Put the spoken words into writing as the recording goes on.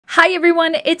Hi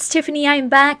everyone, it's Tiffany. I'm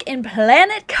back in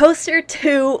Planet Coaster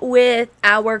 2 with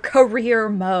our career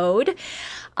mode.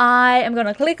 I am going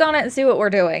to click on it and see what we're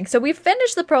doing. So we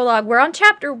finished the prologue. We're on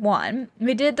chapter 1.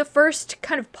 We did the first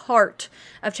kind of part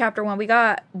of chapter 1. We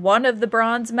got one of the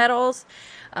bronze medals.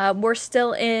 We're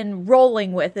still in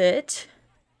rolling with it.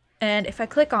 And if I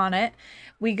click on it,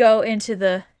 we go into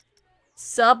the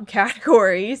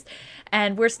subcategories,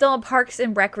 and we're still in parks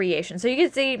and recreation. So you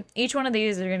can see each one of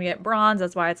these are going to get bronze.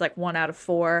 That's why it's like 1 out of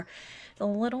 4. It's a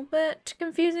little bit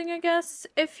confusing, I guess,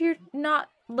 if you're not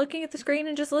looking at the screen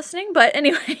and just listening. But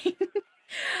anyway,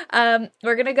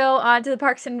 we're going to go on to the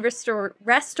parks and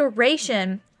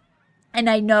restoration. And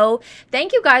I know,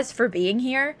 thank you guys for being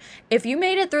here. If you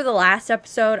made it through the last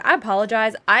episode, I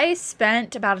apologize. I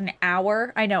spent about an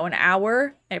hour. I know, an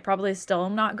hour. I probably still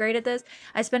am not great at this.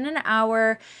 I spent an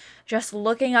hour just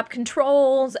looking up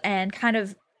controls and kind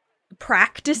of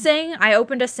practicing. I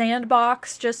opened a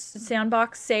sandbox, just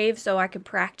sandbox save so I could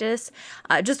practice.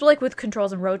 Just like with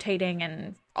controls and rotating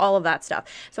and all of that stuff.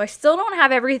 So I still don't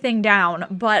have everything down,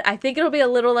 but I think it'll be a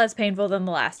little less painful than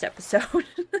the last episode.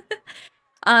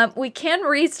 We can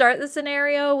restart the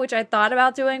scenario, which I thought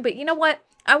about doing, but you know what?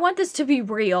 I want this to be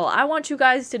real. I want you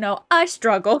guys to know I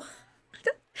struggle.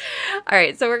 All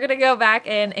right, so we're going to go back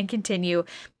in and continue.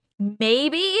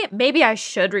 Maybe I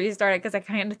should restart it because I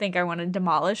kind of think I want to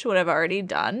demolish what I've already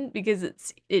done because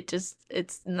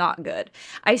it's not good.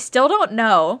 I still don't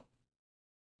know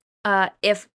I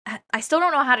still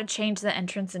don't know how to change the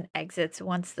entrance and exits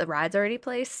once the ride's already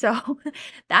placed, so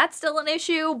that's still an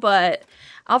issue, but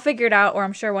I'll figure it out, or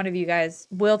I'm sure one of you guys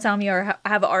will tell me or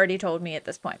have already told me at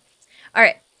this point. All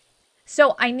right,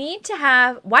 so I need to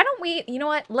have, why don't we, you know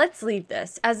what, let's leave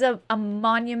this as a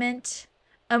monument,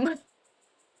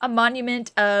 a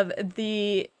monument of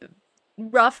the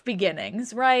rough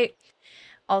beginnings, right?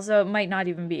 Also, it might not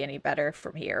even be any better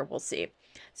from here, we'll see.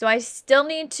 So I still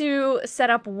need to set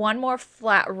up one more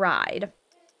flat ride.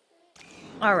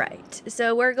 All right,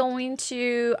 so we're going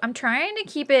to, I'm trying to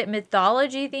keep it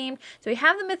mythology themed. So we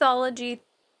have the mythology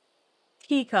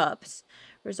teacups,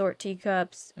 resort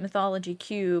teacups, mythology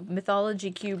cube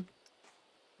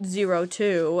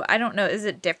 02. I don't know, is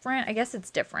it different? I guess it's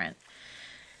different.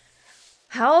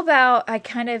 How about I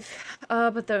kind of,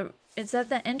 is that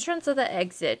the entrance or the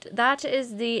exit? That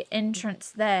is the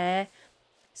entrance there.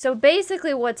 So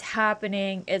basically what's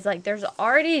happening is like there's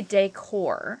already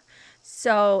decor.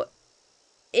 So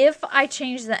if I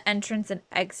change the entrance and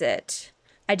exit,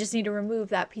 I just need to remove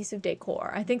that piece of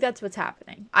decor. I think that's what's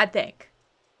happening. I think.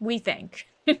 We think.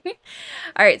 All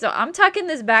right, so I'm tucking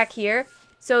this back here.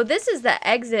 So this is the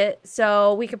exit.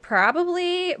 So we could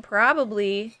probably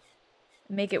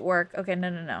make it work. Okay,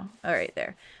 no. All right,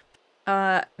 there.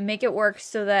 Make it work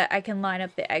so that I can line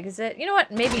up the exit. You know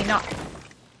what? Maybe not.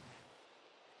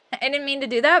 I didn't mean to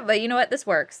do that, but you know what? This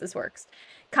works. This works.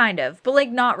 Kind of. But,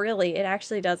 like, not really. It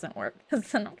actually doesn't work.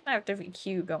 Because then I'm going to have to have a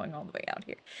queue going all the way out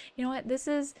here. You know what? This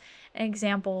is an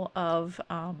example of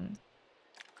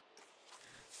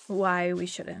why we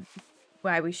shouldn't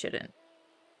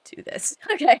do this.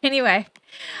 Okay, anyway.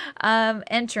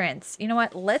 Entrance. You know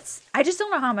what? I just don't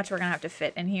know how much we're going to have to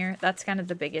fit in here. That's kind of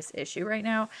the biggest issue right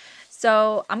now.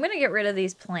 So, I'm going to get rid of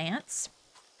these plants.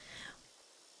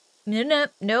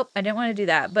 Nope, I didn't want to do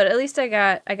that, but at least I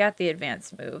got the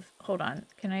advanced move. Hold on.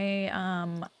 Can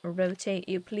I rotate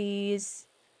you, please?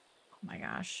 Oh my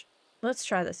gosh. Let's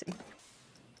try this again.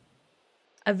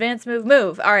 Advanced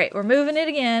move. All right, we're moving it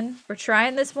again. We're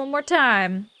trying this one more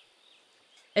time.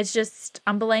 It's just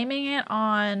I'm blaming it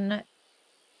on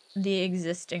the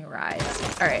existing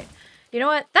rides. All right. You know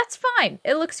what? That's fine.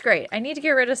 It looks great. I need to get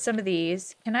rid of some of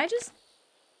these. Can I just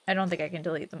I don't think I can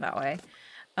delete them that way.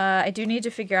 I do need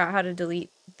to figure out how to delete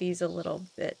these a little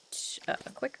bit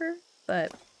quicker,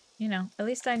 but, you know, at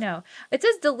least I know. It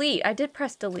says delete. I did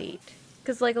press delete.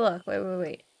 Because, like, look,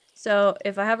 wait. So,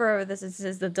 if I hover over this, it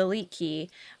says the delete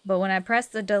key. But when I press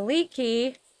the delete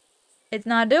key, it's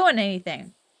not doing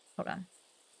anything. Hold on.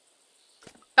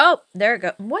 Oh, there it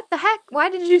goes. What the heck?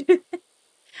 Why did you do that?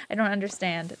 I don't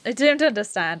understand. I didn't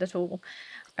understand at all.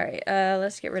 Alright,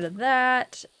 let's get rid of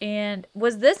that. And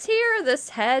was this here, this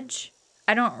hedge?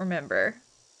 I don't remember.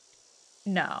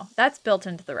 No, that's built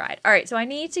into the ride. All right, so I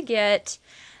need to get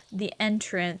the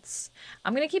entrance.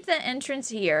 I'm going to keep the entrance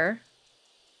here.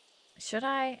 Should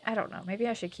I? I don't know. Maybe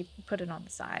I should put it on the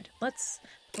side. Let's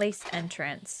place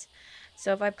entrance.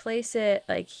 So if I place it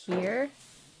like here.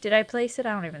 Did I place it?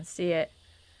 I don't even see it.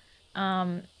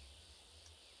 Did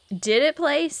it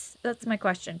place? That's my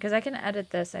question, because I can edit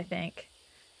this, I think,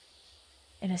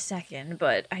 in a second,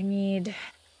 but I need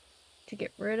to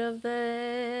get rid of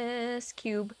this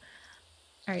cube.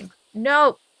 All right.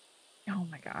 No. Oh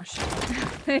my gosh.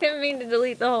 I didn't mean to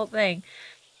delete the whole thing.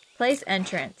 Place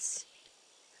entrance.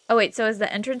 Oh wait, so is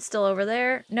the entrance still over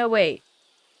there? No, wait.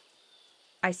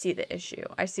 I see the issue.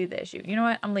 I see the issue. You know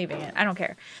what? I'm leaving it. I don't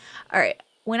care. All right.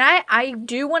 When I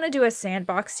do want to do a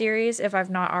sandbox series if I've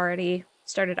not already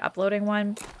started uploading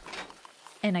one,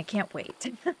 and I can't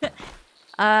wait.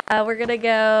 We're gonna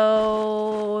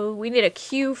go. We need a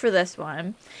queue for this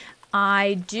one.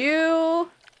 I do.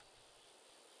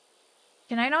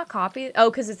 Can I not copy? Oh,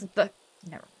 because it's the.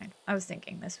 Never mind. I was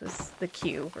thinking this was the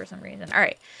queue for some reason. All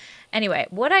right. Anyway,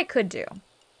 what I could do.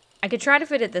 I could try to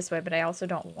fit it this way, but I also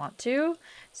don't want to.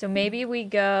 So maybe we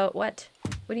go... What?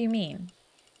 What do you mean?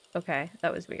 Okay,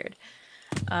 that was weird.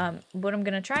 What I'm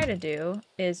going to try to do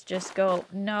is just go...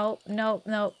 No.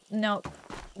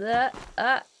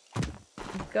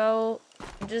 Go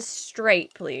just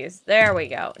straight, please. There we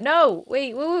go. No!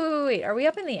 Wait. Are we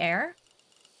up in the air?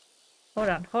 Hold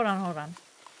on.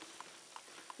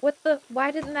 What the... Why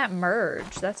didn't that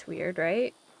merge? That's weird,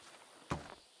 right?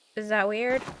 Is that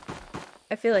weird?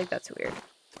 I feel like that's weird.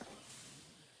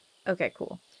 Okay,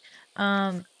 cool.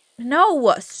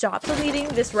 No! Stop deleting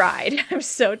this ride. I'm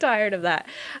so tired of that.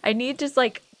 I need just,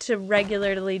 like, to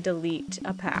regularly delete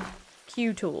a path.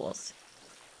 Queue tools.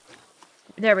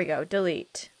 There we go.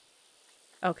 Delete.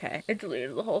 Okay. It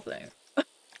deleted the whole thing.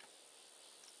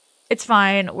 It's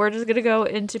fine. We're just gonna go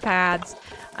into paths.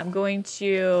 I'm going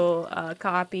to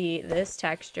copy this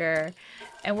texture.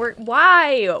 And we're...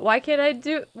 Why? Why can't I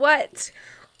do... What?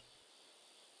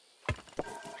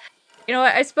 You know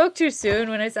what? I spoke too soon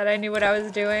when I said I knew what I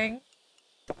was doing.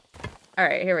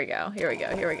 Alright, here we go.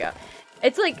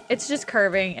 It's like, it's just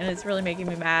curving and it's really making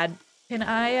me mad. Can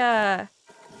I,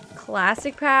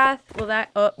 classic path? Will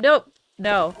that, oh, nope.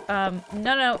 No.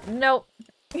 No.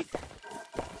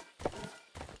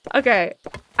 Okay.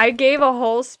 I gave a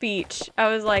whole speech. I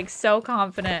was like so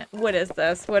confident. What is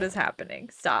this? What is happening?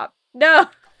 Stop. No!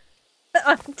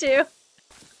 Undo.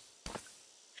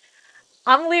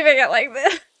 I'm leaving it like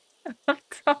this.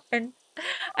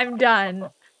 I'm done.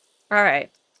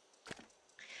 Alright.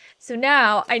 So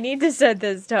now I need to set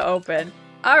this to open.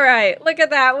 Alright, look at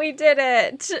that. We did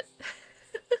it.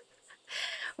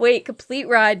 Wait, complete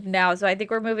ride now. So I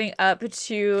think we're moving up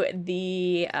to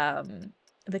the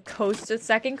coaster,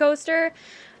 second coaster.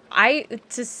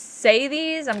 To say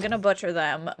these, I'm gonna butcher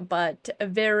them, but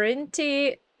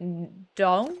Verinti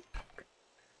Donk.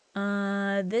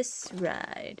 This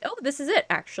ride. Oh, this is it,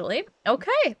 actually.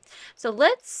 Okay. So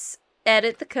let's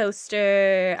edit the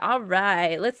coaster. All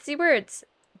right. Let's see where it's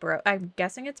I'm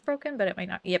guessing it's broken, but it might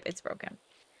not. Yep, it's broken.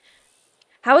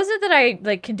 How is it that I,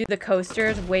 like, can do the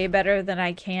coasters way better than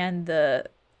I can the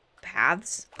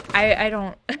paths? I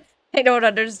don't... I don't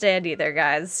understand either,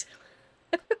 guys.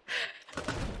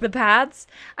 The paths,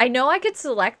 I know I could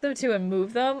select them too and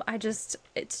move them. It's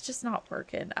just not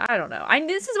working. I don't know.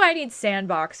 This is why I need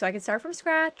sandbox, so I can start from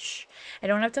scratch. I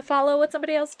don't have to follow what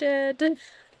somebody else did.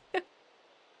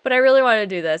 But I really want to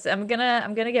do this. I'm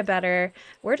gonna get better.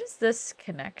 Where does this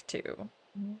connect to?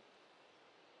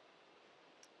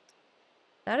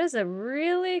 That is a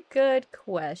really good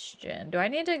question. Do I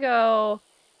need to go?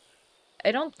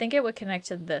 I don't think it would connect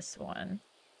to this one.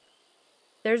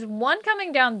 There's one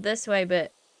coming down this way,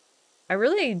 but I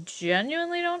really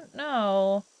genuinely don't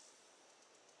know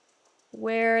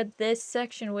where this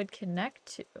section would connect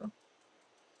to.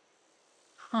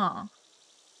 Huh.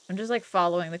 I'm just like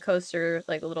following the coaster,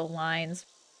 like little lines.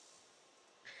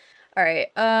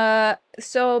 Alright,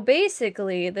 so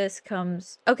basically this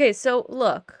comes... Okay, so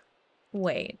look.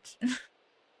 Wait.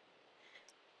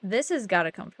 This has got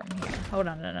to come from here. Hold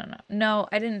on, no. No,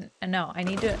 I didn't... No, I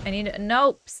need to...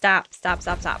 Nope! Stop.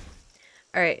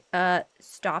 Alright,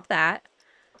 stop that.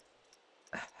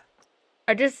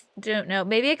 I just don't know.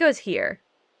 Maybe it goes here.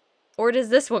 Or does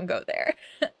this one go there?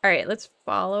 Alright, let's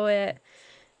follow it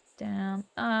down,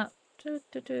 up. I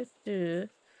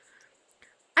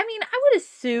mean, I would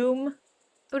assume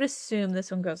this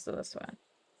one goes to this one.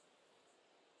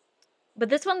 But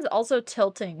this one's also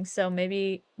tilting, so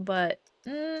maybe, but...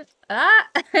 I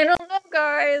don't know,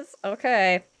 guys.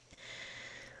 Okay.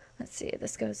 Let's see.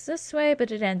 This goes this way, but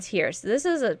it ends here. So this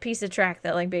is a piece of track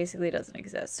that, like, basically doesn't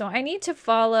exist. So I need to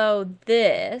follow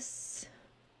this.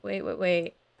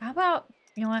 Wait. How about...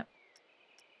 You know what?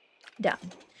 Done.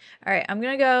 Alright, I'm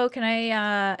gonna go... Can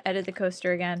I, edit the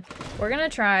coaster again? We're gonna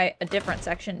try a different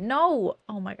section. No!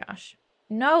 Oh my gosh.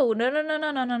 No.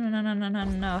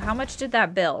 How much did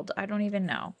that build? I don't even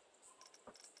know.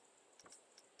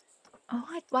 Oh,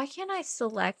 why can't I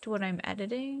select what I'm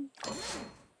editing?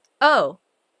 Oh.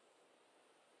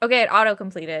 Okay, it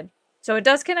auto-completed. So it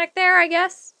does connect there, I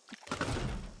guess?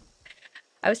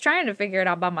 I was trying to figure it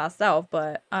out by myself,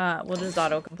 but we'll just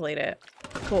auto-complete it.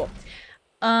 Cool.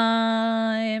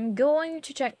 I'm going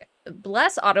to check.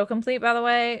 Bless autocomplete, by the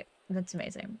way. That's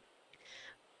amazing.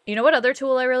 You know what other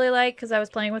tool I really like? Because I was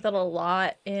playing with it a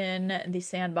lot in the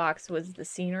sandbox was the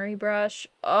scenery brush.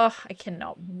 Oh, I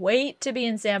cannot wait to be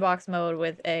in sandbox mode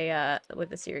with a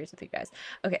series with you guys.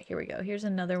 Okay, here we go. Here's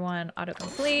another one.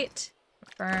 Autocomplete.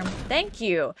 Confirm. Thank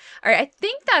you. All right, I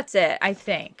think that's it. I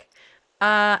think.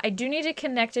 I do need to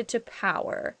connect it to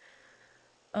power.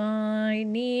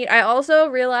 I also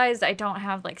realized I don't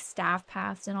have like staff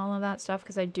paths and all of that stuff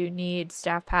because I do need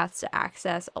staff paths to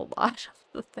access a lot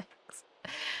of the things.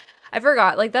 I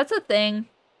forgot, like that's a thing.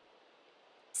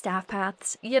 Staff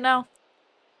paths, you know?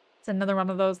 It's another one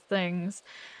of those things.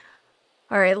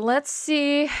 All right, let's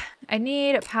see. I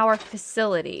need a power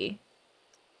facility.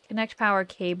 Connect power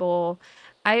cable.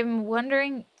 I'm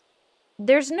wondering,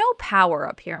 there's no power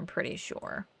up here, I'm pretty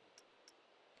sure.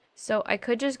 So I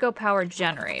could just go power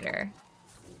generator.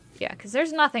 Yeah, because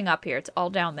there's nothing up here. It's all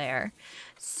down there.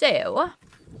 So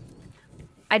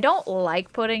I don't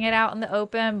like putting it out in the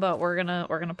open, but we're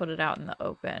gonna put it out in the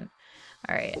open.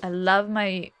 All right. I love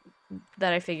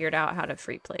that I figured out how to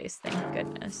free place. Thank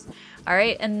goodness. All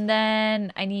right, and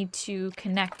then I need to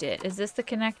connect it. Is this the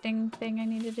connecting thing I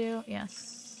need to do?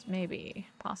 Yes, maybe,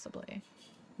 possibly.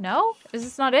 No? Is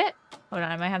this not it? Hold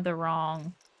on, I might have the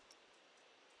wrong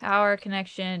power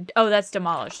connection. Oh, that's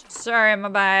demolished. Sorry, my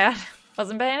bad.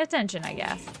 Wasn't paying attention, I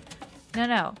guess.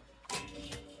 No.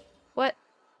 What?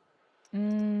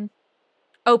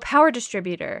 Oh, power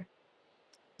distributor.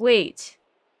 Wait.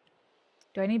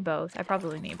 Do I need both? I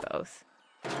probably need both.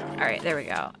 All right, there we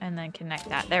go. And then connect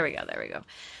that. There we go.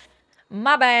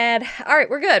 My bad. All right,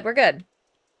 we're good.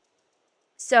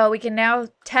 So we can now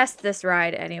test this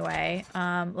ride anyway.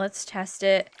 Let's test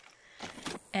it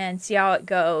and see how it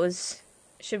goes.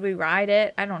 Should we ride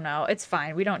it? I don't know. It's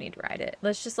fine. We don't need to ride it.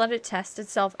 Let's just let it test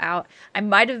itself out. I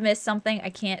might have missed something.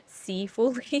 I can't see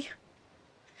fully.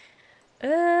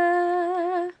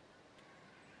 All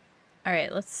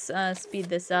right, let's speed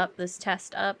this up, this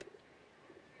test up.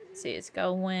 Let's see, it's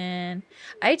going.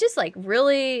 I just like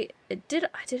really, did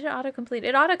it autocomplete?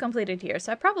 It auto-completed here,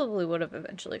 so I probably would have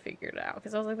eventually figured it out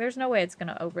because I was like, there's no way it's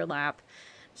gonna overlap.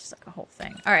 It's just like a whole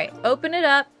thing. All right, open it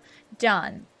up.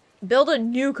 Done. Build a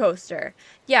new coaster.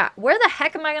 Yeah, where the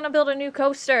heck am I gonna build a new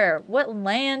coaster? What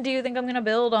land do you think I'm gonna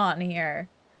build on here?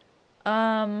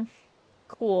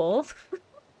 Cool.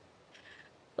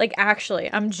 Like,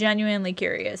 actually, I'm genuinely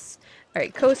curious. All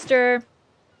right, coaster.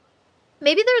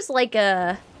 Maybe there's like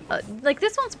like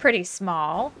this one's pretty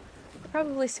small. I'll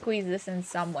probably squeeze this in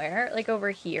somewhere, like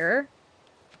over here.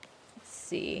 Let's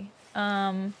see.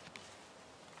 I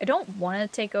don't want to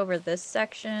take over this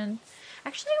section.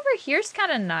 Actually, over here's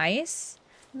kind of nice.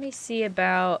 Let me see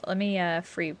about, let me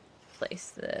free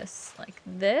place this like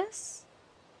this.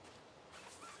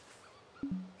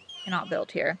 Cannot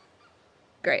build here.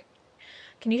 Great.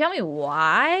 Can you tell me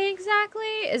why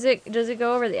exactly? Does it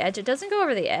go over the edge? It doesn't go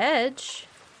over the edge.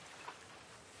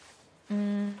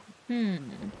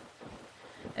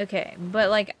 Okay, but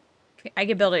like I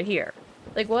could build it here.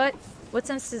 Like what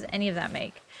sense does any of that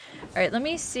make? All right, let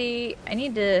me see. I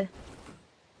need to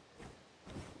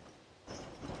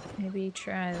maybe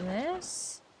try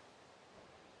this.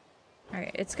 All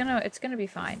right, it's gonna be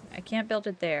fine. I can't build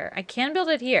it there. I can build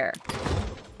it here.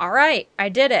 All right, I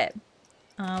did it.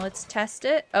 Let's test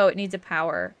it. Oh, it needs a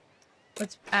power.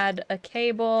 Let's add a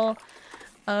cable.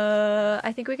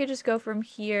 I think we could just go from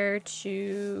here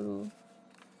to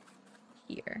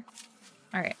here.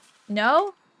 All right.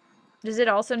 No? Does it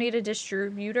also need a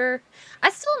distributor? I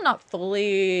still am not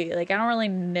fully, like, I don't really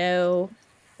know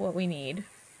what we need.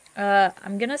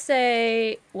 I'm gonna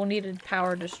say we'll need a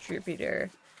power distributor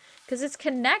because it's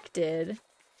connected.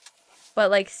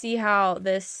 But, like, see how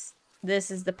this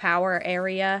is the power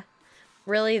area?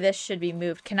 Really, this should be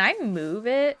moved. Can I move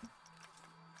it?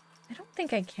 I don't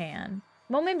think I can.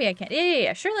 Well, maybe I can.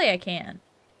 Yeah, surely I can.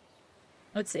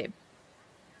 Let's see.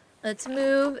 Let's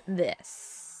move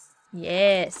this.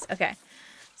 Yes. Okay.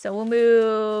 So we'll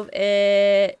move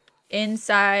it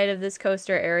inside of this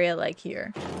coaster area like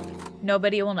here.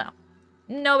 Nobody will know.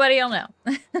 Nobody will know.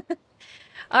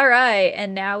 All right.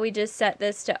 And now we just set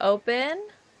this to open.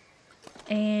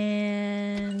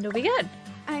 And we'll be good.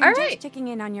 I'm just checking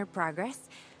in on your progress.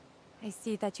 I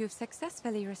see that you've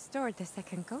successfully restored the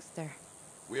second coaster.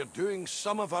 We're doing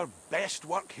some of our best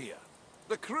work here.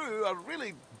 The crew are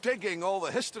really digging all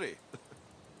the history.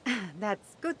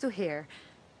 That's good to hear.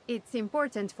 It's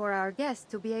important for our guests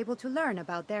to be able to learn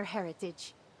about their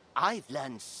heritage. I've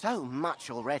learned so much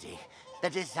already. The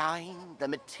design, the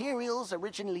materials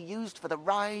originally used for the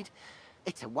ride.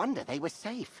 It's a wonder they were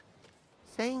safe.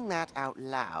 Saying that out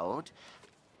loud,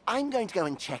 I'm going to go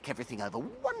and check everything over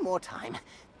one more time,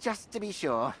 just to be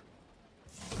sure.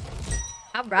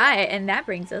 All right, and that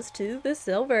brings us to the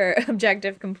silver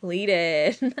objective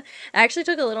completed. It actually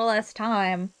took a little less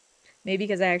time, maybe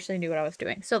because I actually knew what I was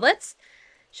doing. So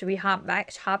should we hop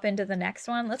into the next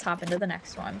one? Let's hop into the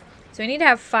next one. So we need to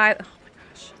have 5. Oh my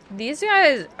gosh, these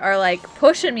guys are like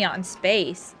pushing me on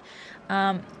space.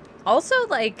 Also,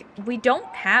 like, we don't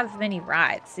have many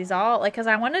rides. These all, like, because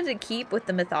I wanted to keep with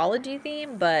the mythology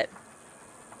theme, but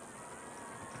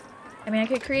I mean, I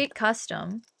could create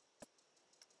custom.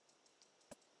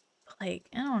 Like,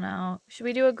 I don't know. Should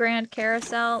we do a grand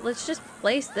carousel? Let's just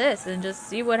place this and just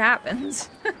see what happens.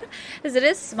 Because it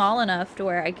is small enough to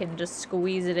where I can just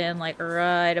squeeze it in, like,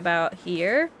 right about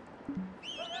here.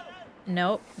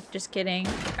 Nope, just kidding.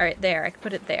 Alright, there. I can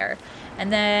put it there.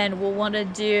 And then we'll want to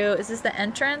do... Is this the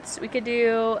entrance? We could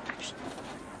do... Actually,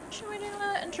 should we do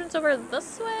the entrance over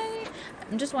this way?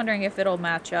 I'm just wondering if it'll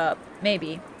match up.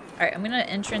 Maybe. Alright, I'm going to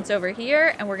entrance over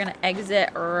here, and we're going to exit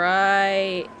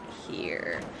right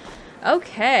here.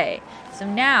 Okay,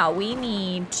 so now we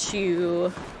need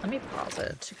to... Let me pause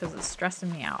it, because it's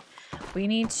stressing me out. We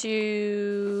need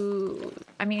to...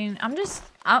 I mean, I'm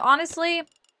honestly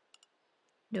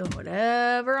doing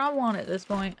whatever I want at this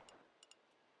point.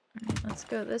 Alright, let's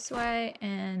go this way,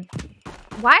 and...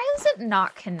 Why is it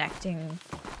not connecting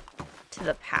to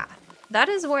the path? That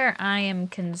is where I am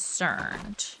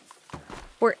concerned.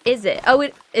 Or is it? Oh,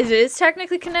 it is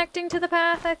technically connecting to the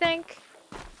path, I think.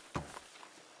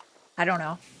 I don't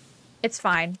know. It's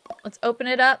fine. Let's open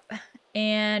it up.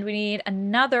 And we need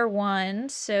another one.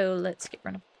 So let's get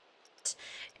rid of it.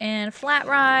 And flat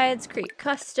rides, create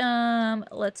custom.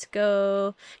 Let's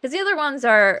go. Because the other ones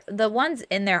are, the ones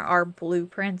in there are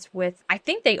blueprints with, I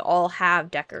think they all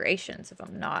have decorations, if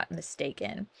I'm not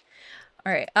mistaken.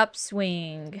 All right,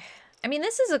 upswing. I mean,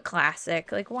 this is a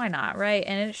classic. Like, why not, right?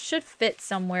 And it should fit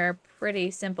somewhere pretty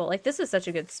simple. Like, this is such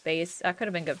a good space. That could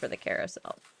have been good for the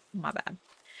carousel. My bad.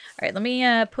 All right, let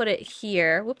me put it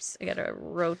here. Whoops, I gotta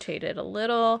rotate it a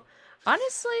little.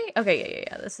 Honestly, okay,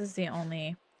 yeah. This is the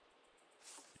only...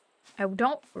 I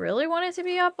don't really want it to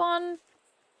be up on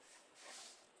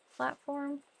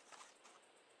platform.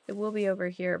 It will be over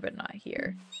here, but not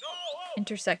here.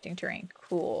 Intersecting terrain,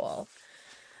 cool.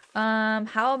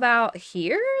 How about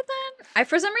here then?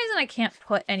 For some reason I can't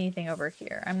put anything over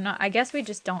here. I guess we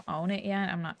just don't own it yet.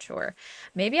 I'm not sure.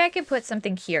 Maybe I could put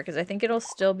something here because I think it'll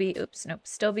still be, oops, nope,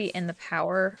 still be in the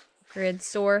power grid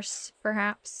source,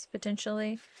 perhaps,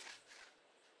 potentially.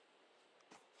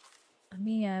 Let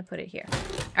me put it here.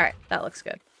 All right, that looks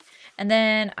good. And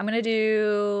then I'm gonna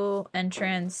do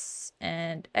entrance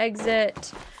and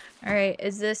exit. All right,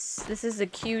 this is the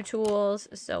queue tools,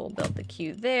 so we'll build the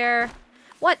queue there.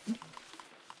 What?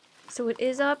 So it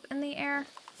is up in the air?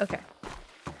 Okay.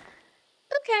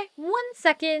 Okay, 1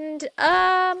 second.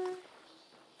 I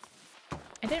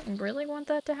didn't really want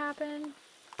that to happen.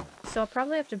 So I'll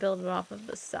probably have to build it off of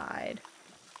the side.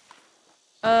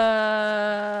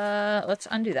 Let's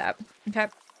undo that. Okay.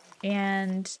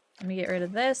 And let me get rid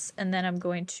of this, and then I'm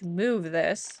going to move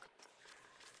this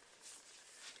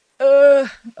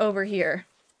over here.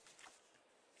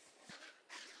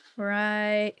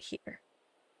 Right here.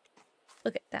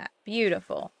 Look at that.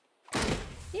 Beautiful.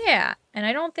 Yeah, and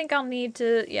I don't think I'll need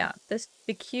to... Yeah,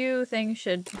 the queue thing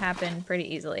should happen pretty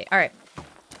easily. All right.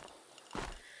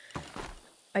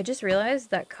 I just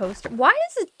realized that coaster... Why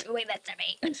is it doing that to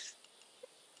me?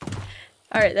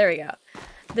 All right, there we go.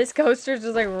 This coaster's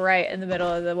just like right in the middle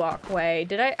of the walkway.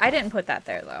 I didn't put that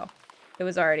there though. It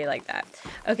was already like that.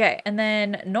 Okay, and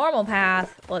then normal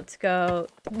path. Let's go.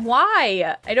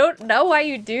 Why? I don't know why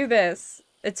you do this.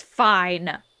 It's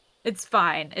fine. It's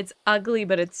fine. It's ugly,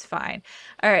 but it's fine.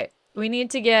 All right, we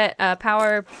need to get a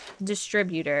power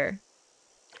distributor.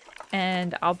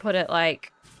 And I'll put it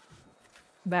like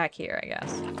back here, I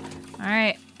guess. All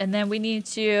right, and then we need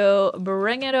to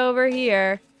bring it over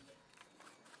here.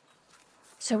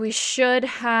 So we should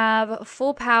have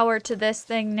full power to this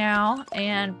thing now,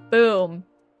 and boom.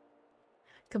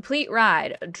 Complete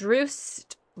ride.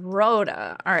 Droost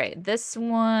Rhoda. All right, this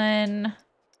one...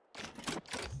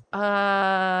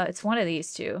 it's one of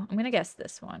these two. I'm gonna guess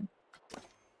this one.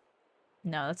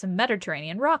 No, that's a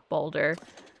Mediterranean rock boulder.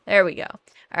 There we go. All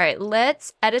right,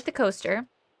 let's edit the coaster.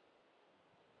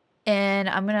 And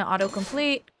I'm gonna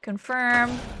autocomplete,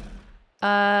 confirm.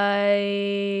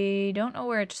 I don't know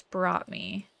where it just brought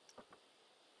me.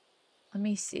 Let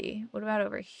me see. What about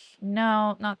over here?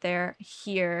 No, not there.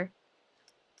 Here.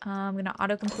 I'm gonna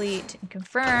autocomplete and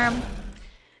confirm.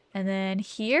 And then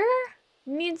here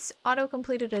needs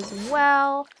auto-completed as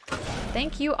well.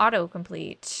 Thank you,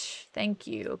 autocomplete. Thank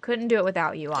you. Couldn't do it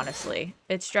without you, honestly.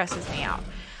 It stresses me out.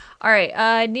 Alright,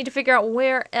 I need to figure out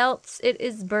where else it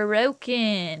is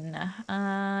broken.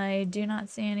 I do not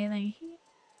see anything here.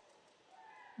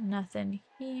 Nothing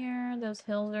here. Those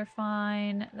hills are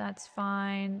fine. That's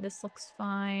fine. This looks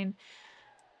fine.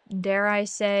 Dare I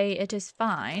say it is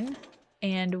fine.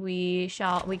 And we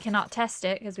cannot test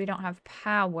it because we don't have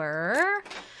power.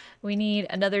 We need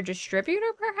another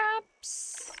distributor,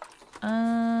 perhaps?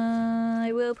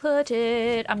 I will put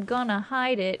it. I'm gonna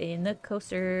hide it in the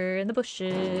coaster, in the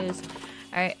bushes.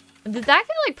 Alright. Did that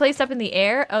get, like, placed up in the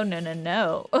air? Oh, no, no,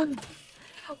 no.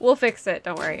 We'll fix it.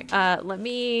 Don't worry. Let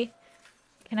me...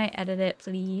 Can I edit it,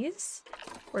 please?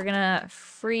 We're gonna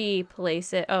free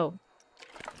place it. Oh.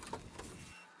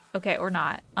 Okay, or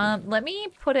not. Let me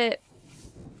put it...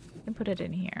 I can put it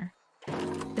in here.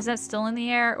 Is that still in the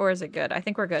air, or is it good? I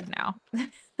think we're good now.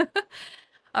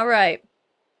 Alright.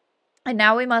 And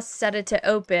now we must set it to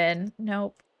open.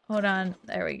 Nope. Hold on.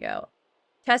 There we go.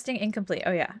 Testing incomplete.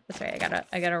 Oh yeah, that's right.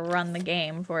 I gotta run the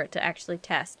game for it to actually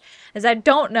test. As I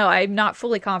don't know, I'm not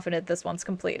fully confident this one's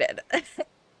completed.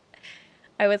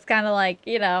 I was kind of like,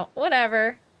 you know,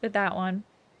 whatever with that one.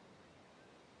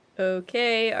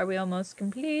 Okay, are we almost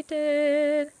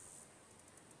completed?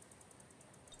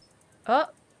 Oh.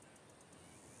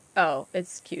 Oh,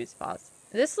 it's Q's pause.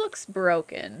 This looks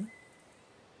broken.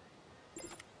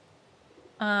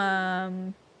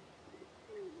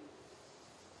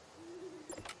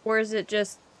 Or is it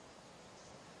just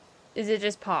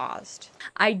paused?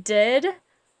 I did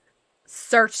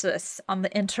search this on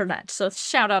the internet, so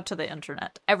shout out to the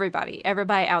internet. Everybody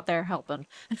out there helping.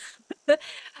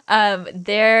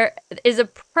 There is a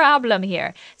problem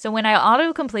here. So when I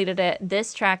auto-completed it,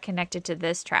 this track connected to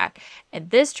this track, and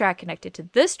this track connected to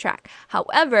this track.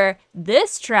 However,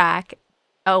 this track...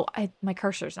 Oh, my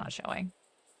cursor's not showing.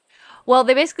 Well,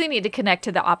 they basically need to connect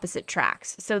to the opposite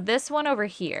tracks. So this one over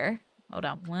here... Hold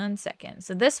on 1 second.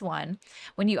 So this one,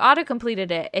 when you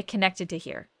auto-completed it, it connected to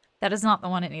here. That is not the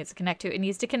one it needs to connect to. It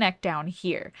needs to connect down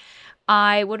here.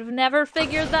 I would have never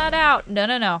figured that out. No,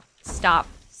 no, no. Stop.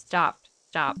 Stop.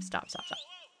 Stop. Stop. Stop. Stop.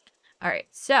 All right.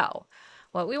 So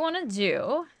what we want to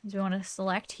do is we want to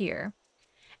select here.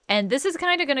 And this is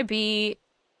kind of going to be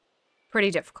pretty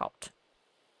difficult.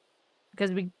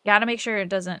 Because we got to make sure it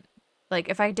doesn't... Like,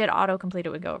 if I did autocomplete,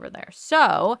 it would go over there.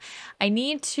 So I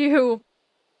need to...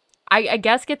 I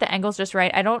guess get the angles just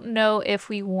right. I don't know if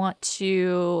we want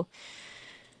to...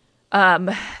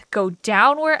 go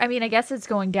downward. I mean, I guess it's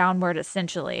going downward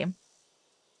essentially,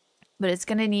 but it's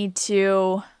gonna need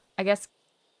to, I guess,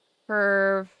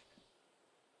 curve.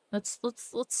 Let's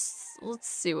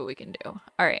see what we can do.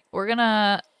 All right, we're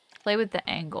gonna play with the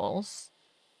angles.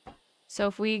 So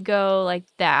if we go like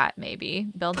that, maybe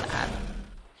build that,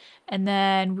 and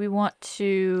then we want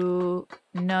to.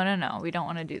 No, we don't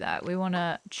want to do that. We want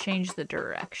to change the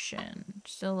direction.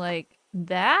 So like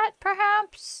that,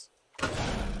 perhaps.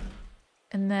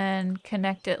 And then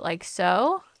connect it like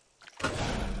so.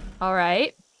 All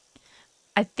right.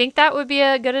 I think that would be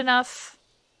a good enough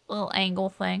little angle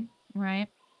thing, right?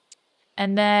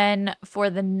 And then for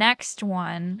the next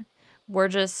one, we're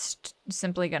just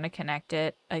simply going to connect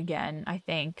it again, I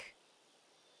think.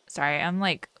 Sorry, I'm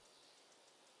like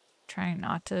trying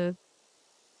not to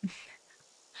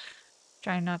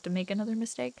make another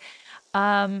mistake.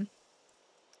 All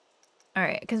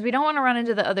right, because we don't want to run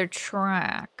into the other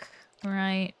track.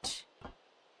 Right. All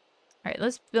right,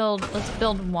 let's build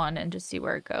one and just see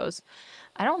where it goes.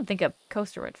 I don't think a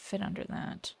coaster would fit under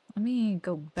that. Let me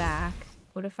go back.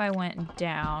 What if I went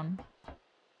down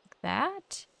like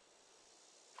that?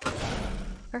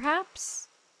 Perhaps?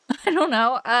 I don't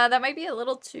know. That might be a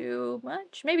little too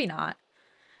much. Maybe not.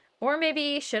 Or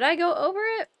maybe, should I go over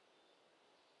it?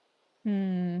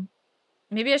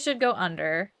 Maybe I should go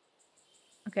under.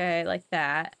 Okay, like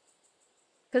that.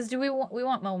 Because we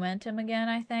want momentum again,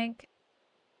 I think.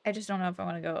 I just don't know if I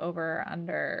want to go over or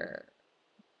under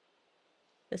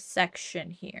the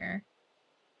section here.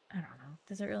 I don't know.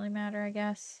 Does it really matter, I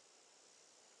guess?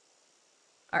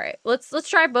 All right, let's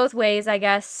try both ways, I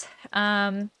guess.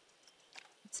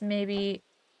 It's maybe...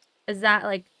 Is that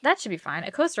like... That should be fine.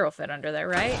 A coaster will fit under there,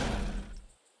 right?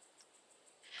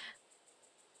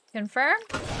 Confirm?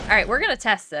 All right, we're going to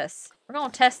test this. We're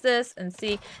going to test this and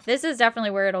see. This is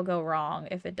definitely where it'll go wrong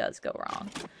if it does go wrong.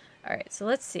 All right, so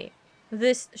let's see.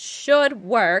 This should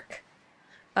work.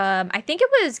 I think it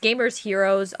was Gamers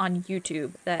Heroes on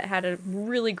YouTube that had a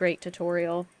really great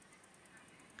tutorial.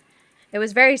 It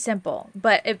was very simple,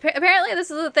 but apparently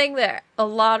this is a thing that a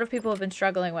lot of people have been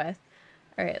struggling with.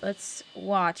 All right, let's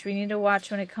watch. We need to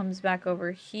watch when it comes back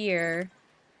over here.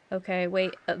 Okay,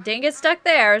 wait. Didn't get stuck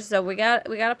there, so we got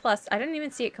a plus. I didn't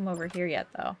even see it come over here yet,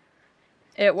 though.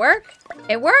 Did it work?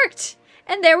 It worked!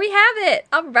 And there we have it!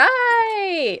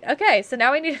 Alright! Okay, so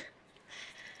now we need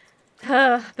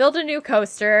to build a new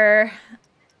coaster.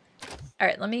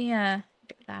 Alright, let me get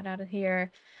that out of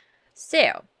here.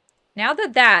 So, now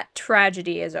that that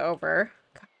tragedy is over...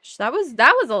 Gosh, that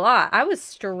was a lot. I was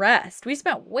stressed. We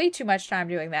spent way too much time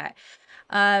doing that.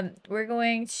 We're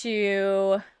going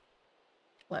to...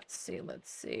 Let's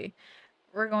see.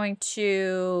 We're going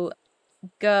to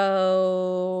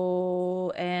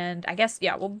go and I guess,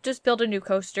 yeah, we'll just build a new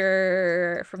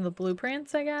coaster from the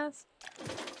blueprints, I guess.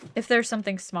 If there's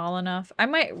something small enough.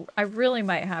 I really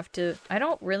might have to. I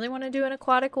don't really want to do an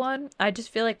aquatic one. I just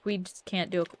feel like we just can't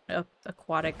do a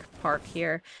aquatic park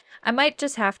here. I might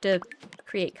just have to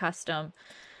create custom.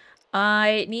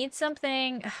 I need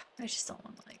something. I just don't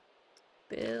want to like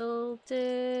build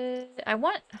it.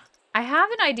 I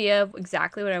have an idea of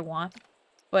exactly what I want,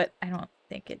 but I don't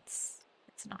think it's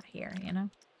not here, you know?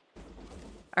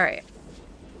 Alright.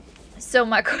 So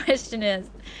my question is,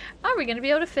 are we going to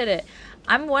be able to fit it?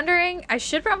 I'm wondering, I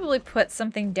should probably put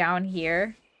something down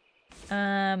here.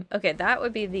 Okay, that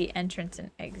would be the entrance and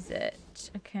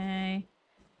exit. Okay.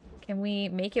 Can we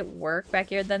make it work back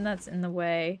here? Then that's in the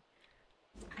way.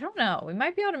 I don't know. We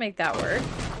might be able to make that work.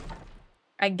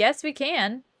 I guess we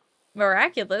can.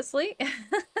 Miraculously.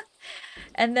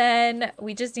 And then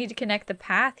we just need to connect the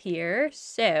path here.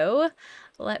 So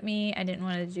I didn't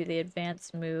want to do the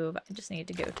advanced move. I just need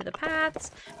to go to the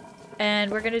paths. And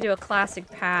we're going to do a classic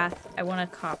path. I want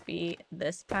to copy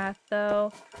this path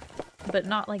though, but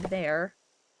not like there.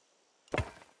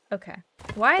 Okay.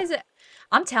 Why is it?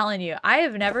 I'm telling you, I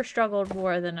have never struggled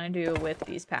more than I do with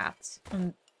these paths.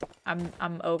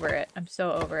 I'm over it. I'm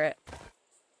so over it.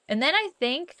 And then I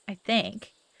think,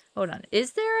 hold on.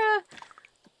 Is there a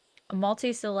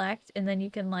multi-select and then you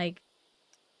can like...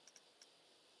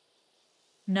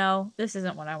 No, this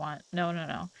isn't what I want.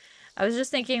 No. I was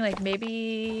just thinking like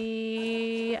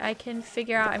maybe I can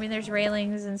figure out... I mean, there's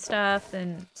railings and stuff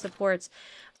and supports,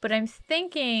 but I'm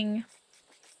thinking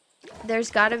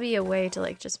there's got to be a way to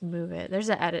like just move it. There's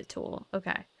an edit tool.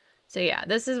 Okay. So yeah,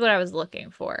 this is what I was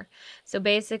looking for. So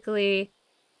basically...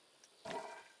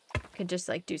 could just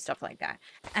like do stuff like that.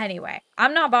 Anyway,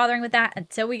 I'm not bothering with that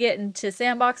until we get into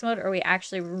sandbox mode or we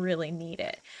actually really need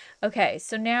it. Okay,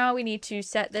 so now we need to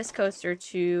set this coaster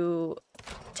to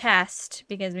test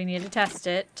because we need to test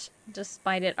it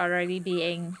despite it already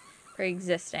being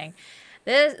pre-existing.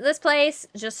 This place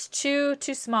just too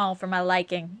small for my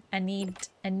liking. I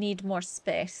need more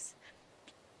space.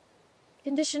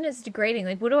 Condition is degrading.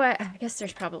 Like, what do I guess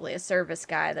there's probably a service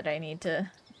guy that I need to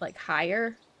like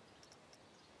hire.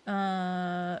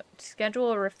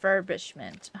 Schedule a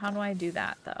refurbishment. How do I do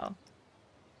that though?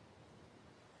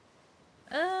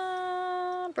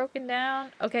 Broken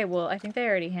down. Okay, well, I think they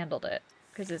already handled it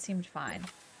because it seemed fine.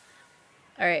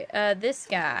 All right, this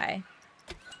guy.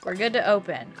 We're good to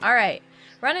open. All right,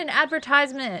 run an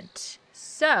advertisement.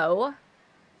 So,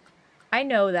 I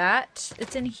know that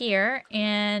it's in here,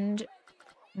 and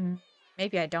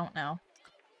maybe I don't know.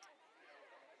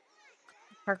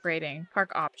 Park rating,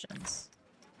 park options.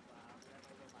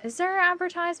 Is there an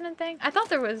advertisement thing? I thought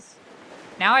there was.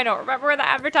 Now I don't remember where the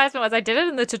advertisement was. I did it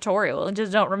in the tutorial and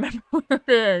just don't remember where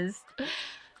it is.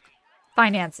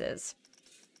 Finances.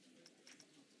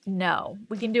 No.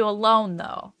 We can do a loan,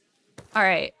 though. All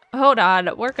right. Hold on.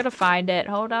 We're going to find it.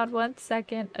 Hold on 1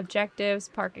 second. Objectives,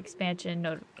 park expansion,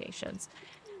 notifications.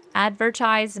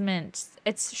 Advertisements.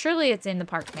 Surely it's in the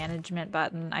park management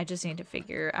button. I just need to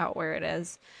figure out where it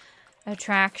is.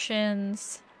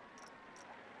 Attractions.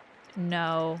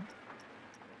 No.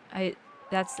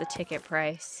 That's the ticket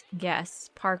price. Yes.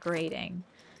 Park rating.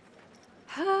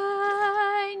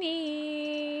 I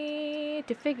need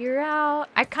to figure out...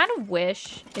 I kind of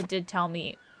wish it did tell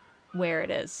me where it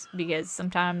is, because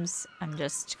sometimes I'm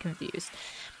just confused.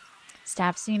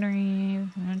 Staff scenery.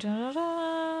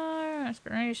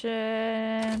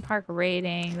 Inspiration. Park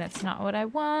rating. That's not what I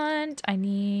want.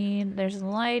 There's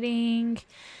lighting.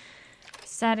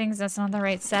 Settings. That's not the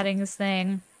right settings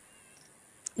thing.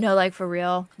 No, like for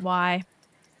real. Why?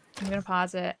 I'm gonna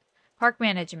pause it. Park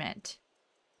management.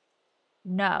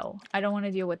 No, I don't want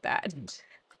to deal with that.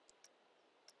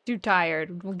 Too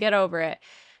tired. We'll get over it.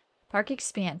 Park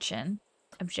expansion.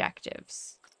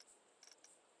 Objectives.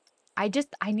 I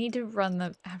need to run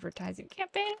the advertising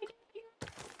campaign.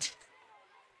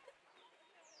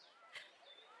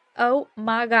 Oh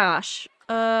my gosh.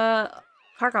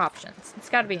 Park options. It's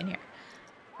gotta be in here.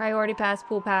 Priority pass,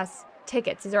 pool pass,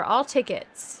 tickets. These are all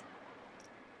tickets.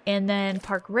 And then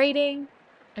park rating,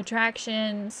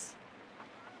 attractions.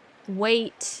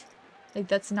 Wait. Like,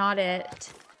 that's not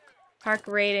it. Park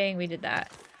rating, we did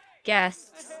that.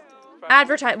 Guests.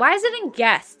 Advertise. Why is it in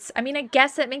guests? I mean, I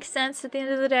guess that makes sense at the end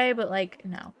of the day, but like,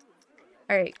 no.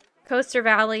 Alright. Coaster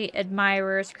Valley,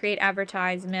 admirers, create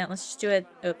advertisement. Let's just do it.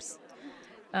 Oops.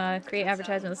 Create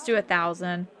advertisement. Let's do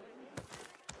 1,000.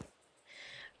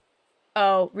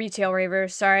 Oh, retail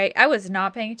ravers. Sorry. I was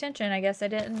not paying attention. I guess I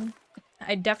didn't.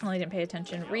 I definitely didn't pay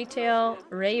attention. Retail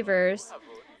ravers.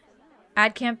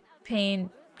 Ad campaign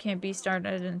can't be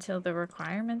started until the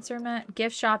requirements are met.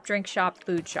 Gift shop, drink shop,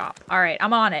 food shop. Alright,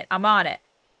 I'm on it. I'm on it.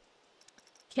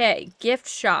 Okay, gift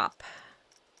shop.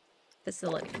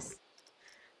 Facilities.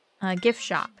 Gift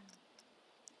shop.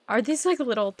 Are these like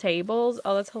little tables?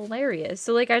 Oh, that's hilarious.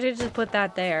 So like I should just put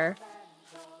that there.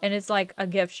 And it's like a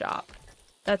gift shop.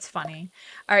 That's funny.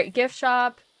 Alright, gift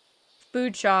shop,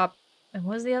 food shop, and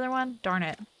what was the other one? Darn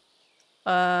it.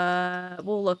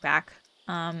 We'll look back.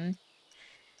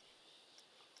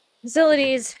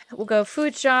 Facilities, we'll go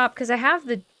food shop, because I have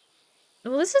the...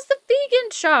 Well, this is the vegan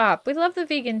shop. We love the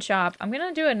vegan shop. I'm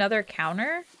gonna do another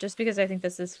counter, just because I think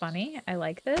this is funny. I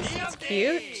like this. It's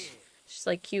cute. Just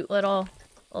like cute little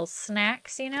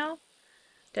snacks, you know?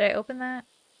 Did I open that?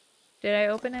 Did I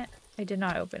open it? I did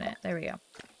not open it. There we go.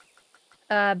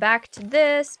 Back to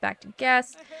this, back to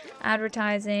guests,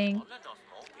 advertising,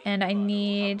 and I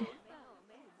need...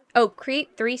 Oh,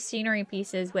 create 3 scenery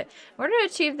pieces. Wait, in order to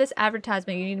achieve this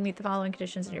advertisement, you need to meet the following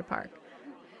conditions in your park.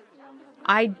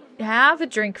 I have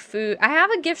a I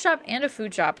have a gift shop and a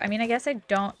food shop. I mean, I guess I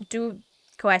don't do...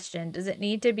 Question, does it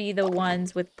need to be the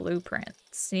ones with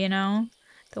blueprints, you know?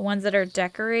 The ones that are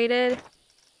decorated?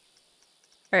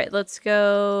 Alright, let's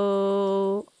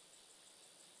go...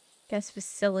 Guess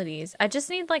facilities. I just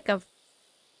need like a...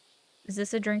 Is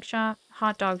this a drink shop?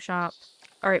 Hot dog shop.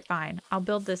 Alright, fine. I'll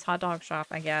build this hot dog shop,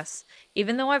 I guess.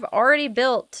 Even though I've already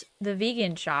built the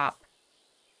vegan shop.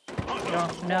 I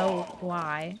don't know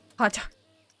why. Hot dog...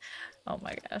 Oh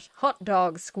my gosh. Hot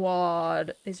dog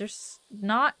squad. These are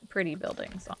not pretty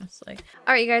buildings, honestly.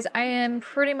 Alright, you guys. I am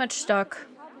pretty much stuck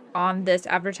on this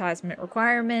advertisement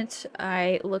requirement.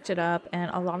 I looked it up and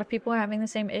a lot of people are having the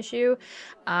same issue.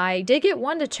 I did get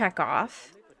one to check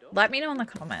off. Let me know in the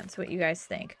comments what you guys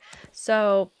think.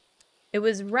 So it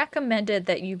was recommended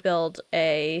that you build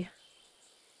a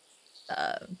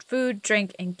food,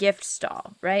 drink, and gift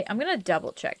stall, right? I'm gonna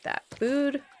double check that.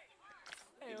 Food,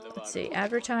 let's see,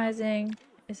 advertising,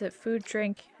 is it food,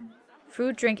 drink,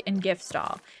 and gift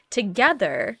stall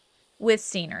together with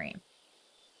scenery.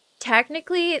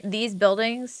 Technically, these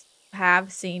buildings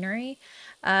have scenery,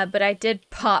 but I did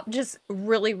pop just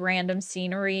really random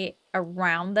scenery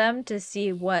around them to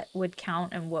see what would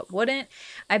count and what wouldn't.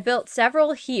 I built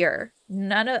several here.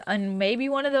 And maybe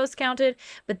one of those counted,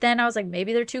 but then I was like,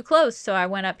 maybe they're too close. So I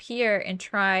went up here and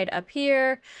tried up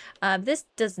here. This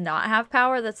does not have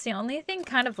power. That's the only thing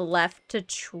kind of left to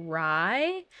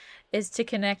try is to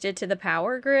connect it to the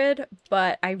power grid,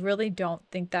 but I really don't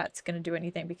think that's going to do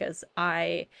anything because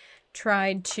I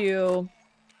tried to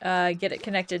get it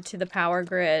connected to the power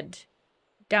grid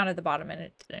down at the bottom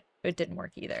and it didn't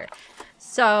work either.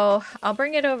 So I'll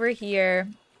bring it over here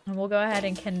and we'll go ahead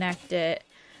and connect it.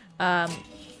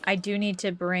 I do need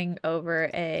to bring over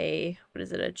a, what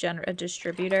is it, a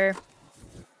distributor.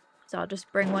 So I'll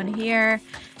just bring one here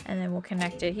and then we'll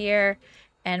connect it here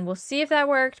and we'll see if that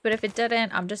worked. But if it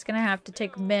didn't, I'm just going to have to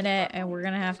take a minute and we're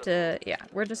going to have to, yeah,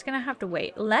 we're just going to have to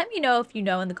wait. Let me know if you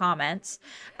know in the comments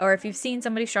or if you've seen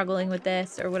somebody struggling with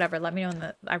this or whatever. Let me know in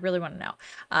the, I really want to know.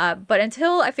 But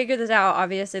until I figure this out,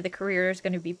 obviously the career is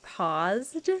going to be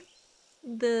paused.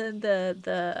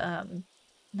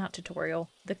 Not tutorial,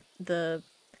 the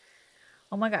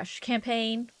oh my gosh,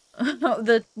 campaign,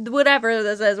 the whatever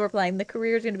this is we're playing, the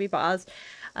career is going to be paused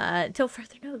until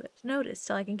further notice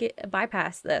till I can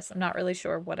bypass this. I'm not really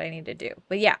sure what I need to do,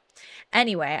 but yeah.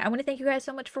 Anyway, I want to thank you guys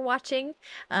so much for watching,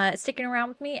 sticking around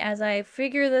with me as I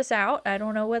figure this out. I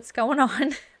don't know what's going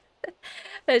on.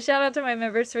 Shout out to my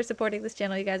members for supporting this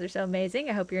channel. You guys are so amazing.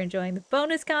 I hope you're enjoying the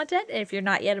bonus content. If you're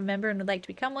not yet a member and would like to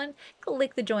become one,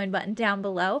 click the join button down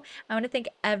below. I want to thank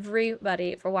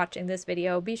everybody for watching this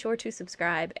video. Be sure to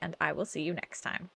subscribe and I will see you next time.